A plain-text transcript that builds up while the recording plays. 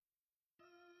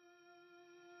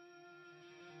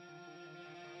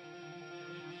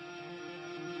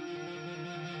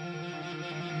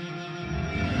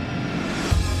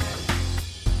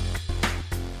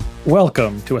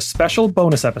Welcome to a special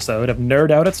bonus episode of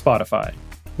Nerd Out at Spotify.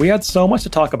 We had so much to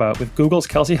talk about with Google's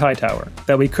Kelsey Hightower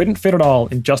that we couldn't fit it all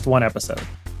in just one episode.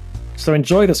 So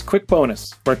enjoy this quick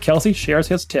bonus where Kelsey shares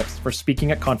his tips for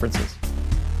speaking at conferences.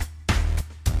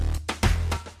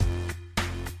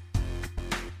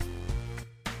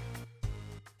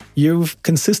 You've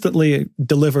consistently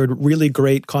delivered really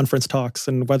great conference talks,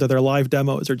 and whether they're live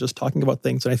demos or just talking about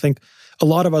things. And I think a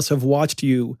lot of us have watched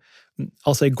you,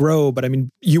 I'll say grow, but I mean,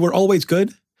 you were always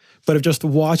good, but have just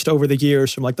watched over the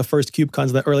years from like the first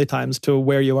KubeCons, the early times to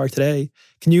where you are today.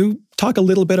 Can you talk a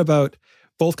little bit about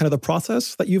both kind of the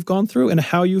process that you've gone through and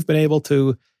how you've been able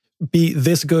to be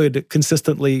this good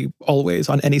consistently always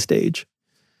on any stage?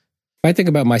 If I think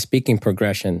about my speaking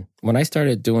progression, when I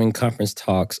started doing conference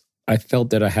talks, I felt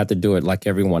that I had to do it like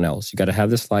everyone else. You got to have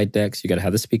the slide decks. You got to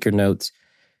have the speaker notes.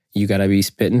 You got to be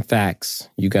spitting facts.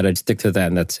 You got to stick to that,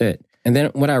 and that's it. And then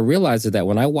what I realized is that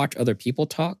when I watch other people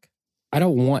talk, I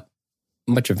don't want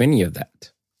much of any of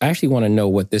that. I actually want to know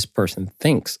what this person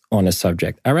thinks on a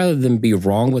subject. I'd rather than be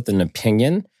wrong with an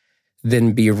opinion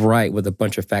than be right with a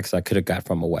bunch of facts I could have got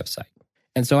from a website.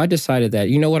 And so I decided that,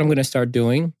 you know what I'm going to start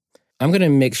doing? I'm going to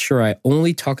make sure I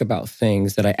only talk about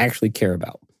things that I actually care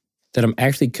about, that I'm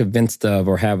actually convinced of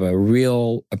or have a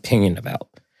real opinion about.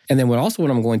 And then what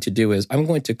I'm going to do is I'm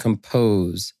going to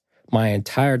compose my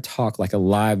entire talk like a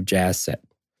live jazz set.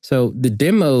 So the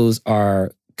demos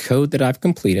are code that I've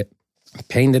completed,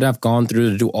 pain that I've gone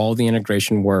through to do all the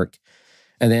integration work.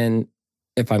 And then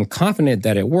if I'm confident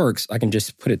that it works, I can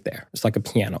just put it there. It's like a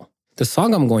piano. The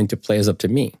song I'm going to play is up to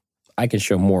me. I can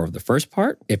show more of the first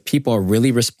part. If people are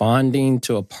really responding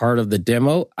to a part of the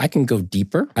demo, I can go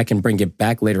deeper. I can bring it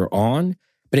back later on.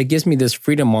 But it gives me this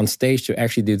freedom on stage to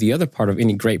actually do the other part of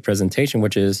any great presentation,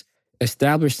 which is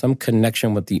establish some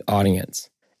connection with the audience.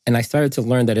 And I started to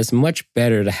learn that it's much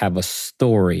better to have a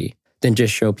story than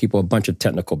just show people a bunch of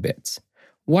technical bits.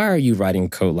 Why are you writing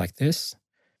code like this?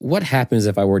 What happens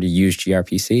if I were to use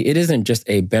gRPC? It isn't just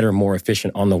a better, more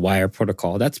efficient on-the-wire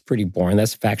protocol. That's pretty boring.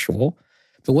 That's factual.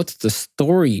 But what's the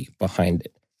story behind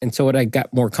it? And so what I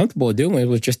got more comfortable doing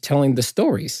was just telling the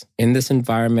stories. In this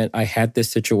environment, I had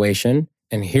this situation,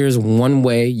 and here's one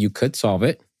way you could solve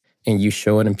it. And you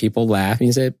show it and people laugh. And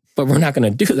you say, but we're not going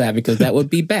to do that because that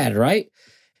would be bad, right?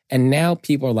 And now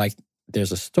people are like,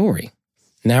 there's a story.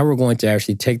 Now we're going to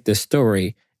actually take this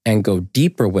story and go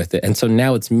deeper with it. And so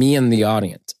now it's me and the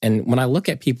audience. And when I look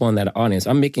at people in that audience,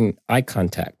 I'm making eye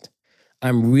contact.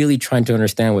 I'm really trying to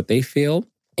understand what they feel.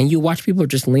 And you watch people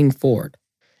just lean forward.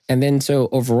 And then so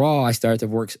overall, I started to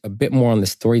work a bit more on the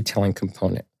storytelling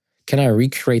component. Can I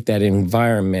recreate that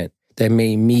environment that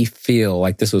made me feel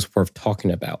like this was worth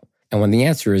talking about? And when the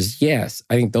answer is yes,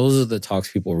 I think those are the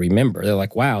talks people remember. They're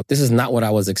like, wow, this is not what I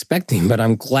was expecting, but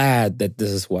I'm glad that this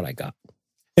is what I got.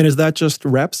 And is that just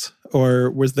reps,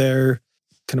 or was there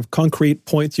kind of concrete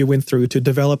points you went through to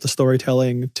develop the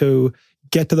storytelling to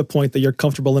get to the point that you're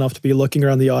comfortable enough to be looking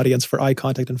around the audience for eye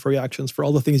contact and for reactions, for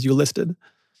all the things you listed?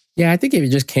 Yeah, I think it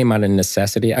just came out of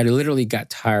necessity. I literally got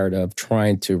tired of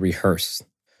trying to rehearse.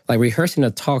 Like rehearsing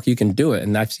a talk, you can do it.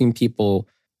 And I've seen people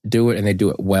do it and they do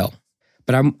it well.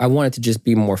 But I wanted to just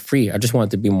be more free. I just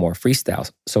wanted to be more freestyle.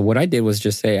 So what I did was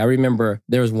just say, I remember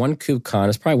there was one KubeCon.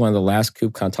 It's probably one of the last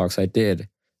KubeCon talks I did.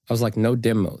 I was like, no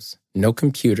demos, no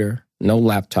computer, no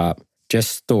laptop,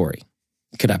 just story.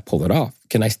 Could I pull it off?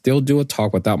 Can I still do a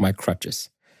talk without my crutches?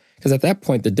 Because at that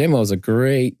point, the demo is a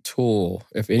great tool.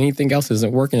 If anything else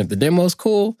isn't working, if the demo is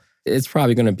cool, it's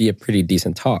probably going to be a pretty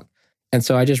decent talk. And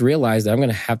so I just realized that I'm going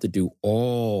to have to do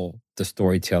all the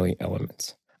storytelling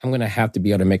elements. I'm going to have to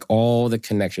be able to make all the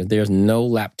connections. There's no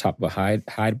laptop to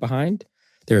hide behind.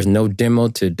 There's no demo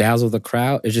to dazzle the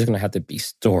crowd. It's just going to have to be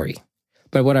story.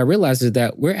 But what I realized is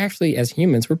that we're actually, as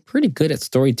humans, we're pretty good at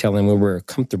storytelling when we're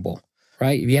comfortable,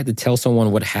 right? If you had to tell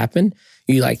someone what happened,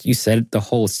 you set the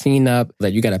whole scene up,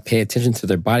 that you got to pay attention to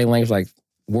their body language. Like,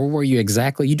 where were you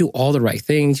exactly? You do all the right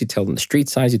things. You tell them the street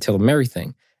signs. You tell them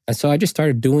everything. And so I just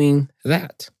started doing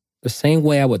that. The same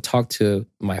way I would talk to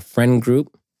my friend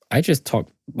group, I just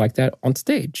talked like that on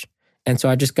stage. And so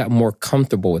I just got more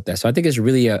comfortable with that. So I think it's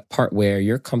really a part where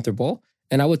you're comfortable.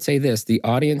 And I would say this, the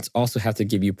audience also has to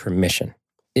give you permission.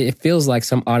 It feels like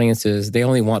some audiences, they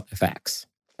only want the facts.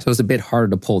 So it's a bit harder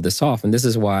to pull this off. And this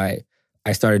is why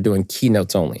I started doing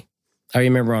keynotes only. I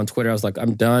remember on Twitter, I was like,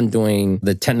 I'm done doing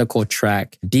the technical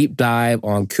track, deep dive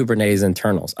on Kubernetes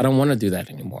internals. I don't want to do that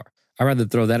anymore. I'd rather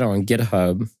throw that on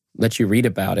GitHub, let you read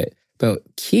about it. But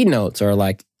keynotes are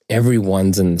like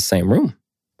everyone's in the same room.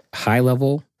 High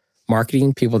level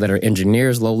marketing, people that are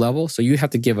engineers, low level. So you have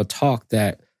to give a talk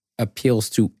that appeals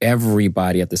to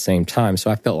everybody at the same time.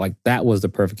 So I felt like that was the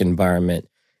perfect environment.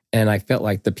 And I felt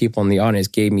like the people in the audience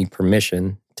gave me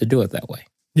permission to do it that way.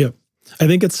 Yeah. I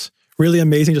think it's really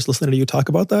amazing just listening to you talk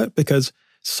about that, because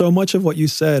so much of what you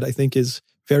said, I think, is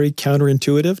very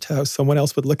counterintuitive to how someone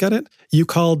else would look at it. You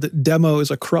called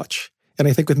demos a crutch. And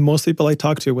I think with most people I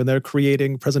talk to when they're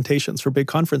creating presentations for big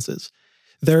conferences,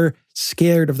 they're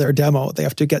scared of their demo. They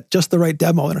have to get just the right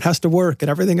demo and it has to work and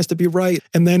everything has to be right.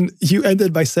 And then you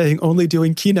ended by saying only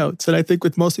doing keynotes. And I think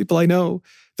with most people I know,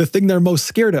 the thing they're most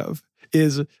scared of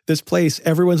is this place,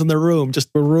 everyone's in their room, just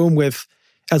a room with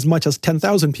as much as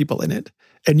 10,000 people in it.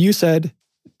 And you said,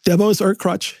 demos are a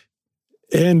crutch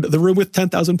and the room with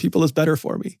 10,000 people is better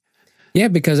for me. Yeah,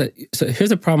 because so here's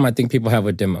the problem I think people have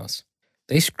with demos.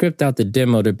 They script out the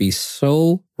demo to be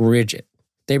so rigid.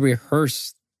 They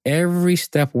rehearse every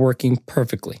step working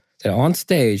perfectly. That on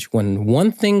stage, when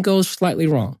one thing goes slightly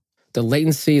wrong, the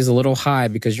latency is a little high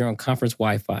because you're on conference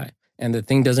Wi-Fi and the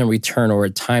thing doesn't return or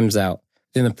it times out,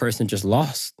 then the person just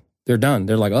lost. They're done.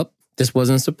 They're like, oh, this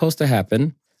wasn't supposed to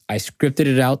happen. I scripted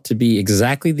it out to be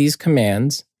exactly these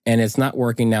commands and it's not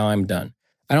working. Now I'm done.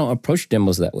 I don't approach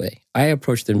demos that way. I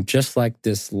approach them just like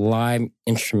this live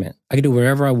instrument. I can do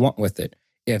whatever I want with it.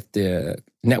 If the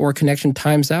network connection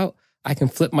times out, I can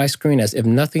flip my screen as if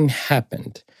nothing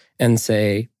happened and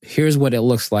say, here's what it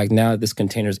looks like now that this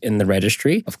container's in the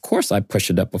registry. Of course, I push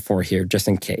it up before here just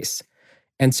in case.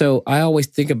 And so I always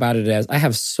think about it as I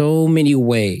have so many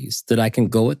ways that I can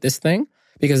go with this thing,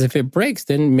 because if it breaks,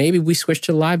 then maybe we switch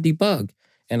to live debug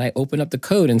and I open up the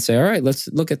code and say, all right, let's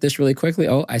look at this really quickly.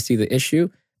 Oh, I see the issue.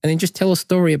 And then just tell a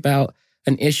story about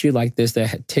an issue like this that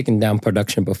had taken down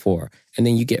production before. And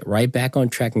then you get right back on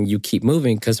track and you keep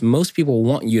moving because most people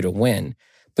want you to win.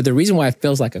 But the reason why it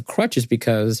feels like a crutch is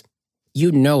because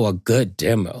you know a good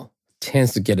demo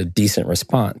tends to get a decent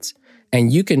response.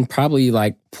 And you can probably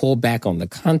like pull back on the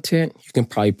content. You can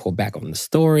probably pull back on the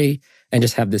story and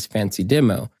just have this fancy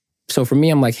demo. So for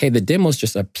me, I'm like, hey, the demo is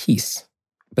just a piece,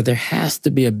 but there has to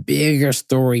be a bigger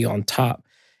story on top.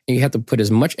 And you have to put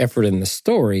as much effort in the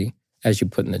story as you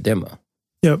put in the demo.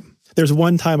 Yep. There's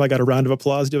one time I got a round of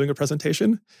applause doing a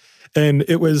presentation, and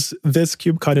it was this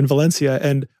KubeCon in Valencia,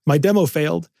 and my demo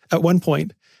failed at one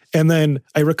point, and then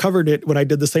I recovered it when I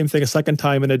did the same thing a second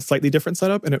time in a slightly different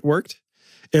setup, and it worked.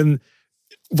 And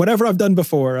whatever I've done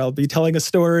before, I'll be telling a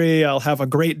story, I'll have a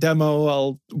great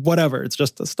demo, whatever. It's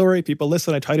just a story, people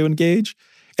listen, I try to engage.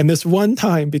 And this one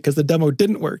time, because the demo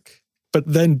didn't work, but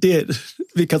then did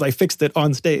because I fixed it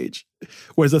on stage,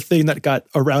 was a thing that got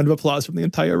a round of applause from the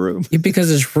entire room. Yeah, because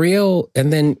it's real,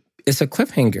 and then it's a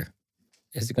cliffhanger.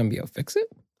 Is he going to be able to fix it?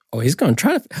 Oh, he's going to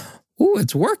try to. Ooh,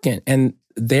 it's working. And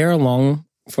they're along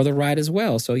for the ride as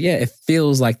well. So yeah, it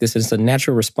feels like this is a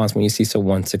natural response when you see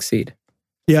someone succeed.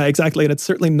 Yeah, exactly. And it's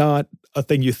certainly not a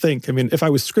thing you think. I mean, if I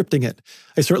was scripting it,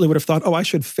 I certainly would have thought, oh, I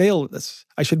should fail at this.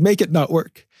 I should make it not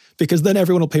work, because then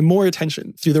everyone will pay more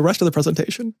attention through the rest of the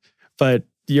presentation. But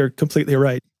you're completely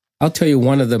right. I'll tell you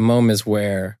one of the moments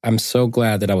where I'm so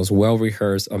glad that I was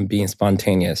well-rehearsed on being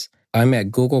spontaneous. I'm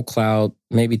at Google Cloud,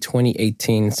 maybe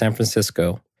 2018, San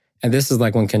Francisco. And this is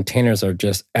like when containers are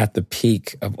just at the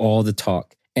peak of all the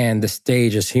talk. And the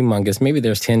stage is humongous. Maybe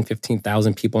there's 10,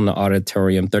 15,000 people in the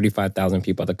auditorium, 35,000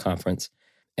 people at the conference.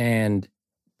 And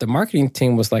the marketing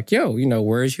team was like, yo,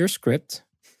 where's your script?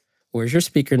 Where's your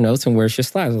speaker notes? And where's your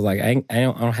slides? I was like, I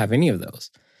don't have any of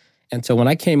those. And so when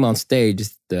I came on stage,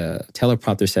 the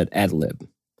teleprompter said ad lib.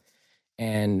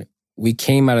 And we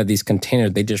came out of these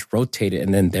containers, they just rotated,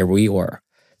 and then there we were,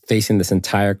 facing this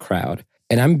entire crowd.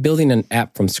 And I'm building an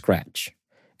app from scratch.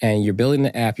 And you're building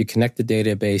the app, you connect the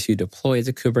database, you deploy it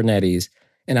to Kubernetes.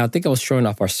 And I think I was showing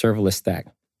off our serverless stack.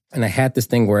 And I had this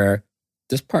thing where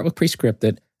this part was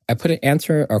pre-scripted. I put an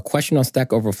answer or question on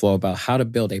Stack Overflow about how to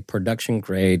build a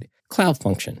production-grade cloud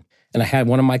function. And I had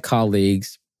one of my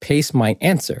colleagues paste my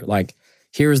answer, like,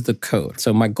 here's the code.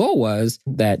 So my goal was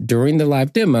that during the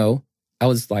live demo, I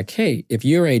was like, hey, if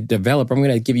you're a developer, I'm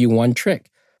going to give you one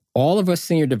trick. All of us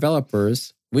senior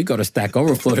developers, we go to Stack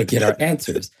Overflow to get our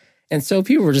answers. And so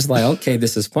people were just like, okay,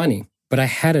 this is funny. But I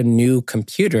had a new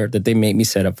computer that they made me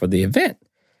set up for the event.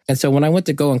 And so when I went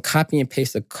to go and copy and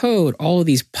paste the code, all of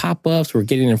these pop-ups were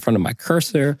getting in front of my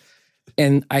cursor.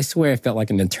 And I swear it felt like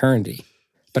an eternity.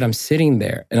 But I'm sitting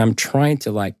there and I'm trying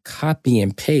to like copy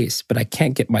and paste, but I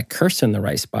can't get my cursor in the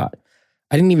right spot.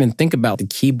 I didn't even think about the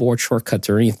keyboard shortcuts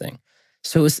or anything.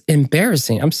 So it's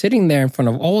embarrassing. I'm sitting there in front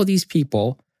of all of these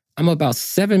people. I'm about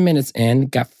 7 minutes in,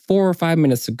 got 4 or 5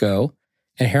 minutes to go.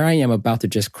 And here I am about to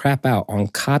just crap out on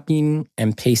copying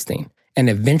and pasting. And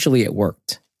eventually it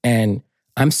worked. And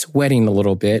I'm sweating a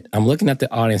little bit. I'm looking at the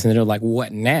audience and they're like,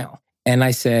 what now? And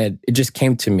I said, it just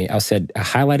came to me. I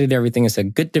highlighted everything and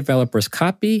said, good developers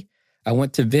copy. I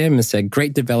went to Vim and said,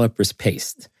 great developers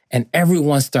paste. And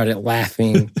everyone started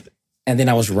laughing. And then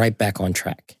I was right back on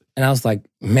track. And I was like,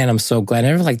 man, I'm so glad. And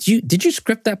everyone's like, did you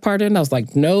script that part in? I was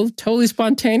like, no, totally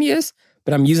spontaneous,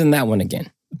 but I'm using that one again.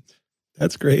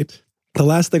 That's great. The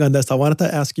last thing on this, I wanted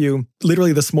to ask you,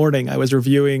 literally this morning, I was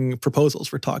reviewing proposals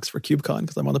for talks for KubeCon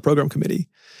because I'm on the program committee.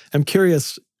 I'm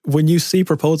curious, when you see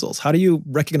proposals, how do you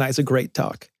recognize a great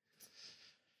talk?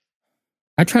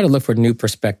 I try to look for new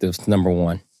perspectives, number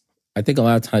one. I think a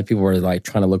lot of times people are like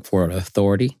trying to look for an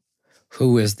authority.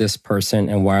 Who is this person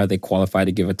and why are they qualified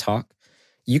to give a talk?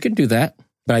 You can do that,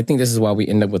 but I think this is why we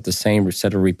end up with the same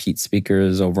set of repeat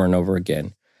speakers over and over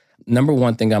again. Number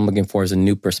one thing I'm looking for is a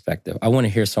new perspective. I want to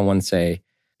hear someone say,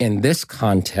 in this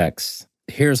context,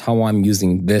 here's how I'm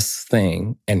using this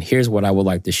thing, and here's what I would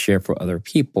like to share for other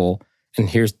people, and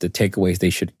here's the takeaways they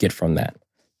should get from that.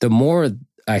 The more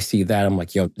I see that, I'm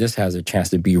like, yo, this has a chance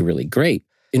to be really great.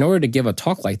 In order to give a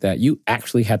talk like that, you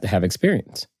actually have to have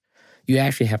experience. You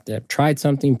actually have to have tried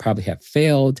something, probably have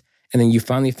failed, and then you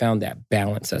finally found that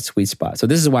balance, that sweet spot. So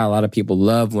this is why a lot of people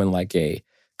love when like a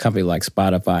company like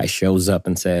Spotify shows up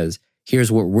and says,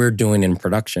 here's what we're doing in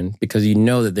production, because you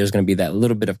know that there's going to be that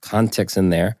little bit of context in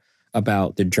there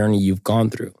about the journey you've gone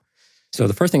through. So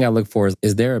the first thing I look for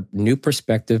is there a new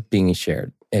perspective being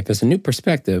shared? If it's a new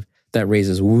perspective, that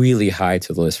raises really high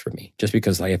to the list for me. Just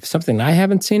because like if it's something I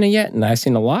haven't seen it yet and I've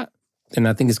seen a lot, then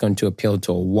I think it's going to appeal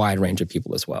to a wide range of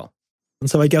people as well. And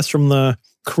so I guess from the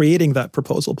creating that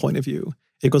proposal point of view,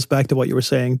 it goes back to what you were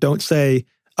saying. Don't say,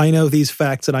 I know these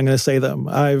facts and I'm going to say them.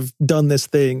 I've done this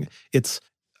thing. It's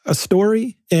a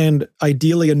story and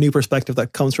ideally a new perspective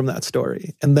that comes from that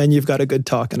story. And then you've got a good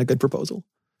talk and a good proposal.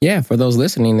 Yeah, for those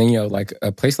listening, then, like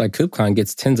a place like KubeCon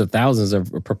gets tens of thousands of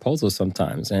proposals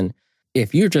sometimes. And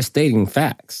if you're just stating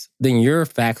facts, then your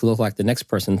facts look like the next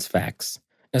person's facts.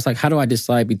 And it's like, how do I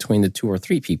decide between the two or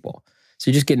three people? So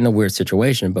you just get in a weird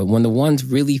situation. But when the ones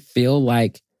really feel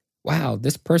like, wow,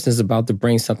 this person is about to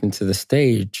bring something to the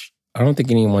stage I don't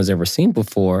think anyone's ever seen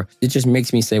before, it just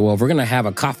makes me say, well, if we're going to have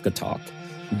a Kafka talk,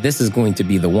 this is going to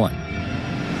be the one.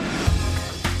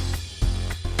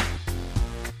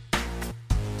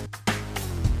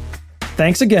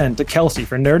 Thanks again to Kelsey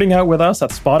for nerding out with us at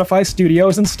Spotify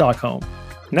Studios in Stockholm.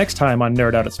 Next time on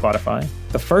Nerd Out at Spotify,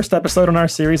 the first episode in our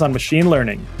series on machine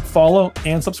learning. Follow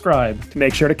and subscribe to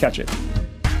make sure to catch it.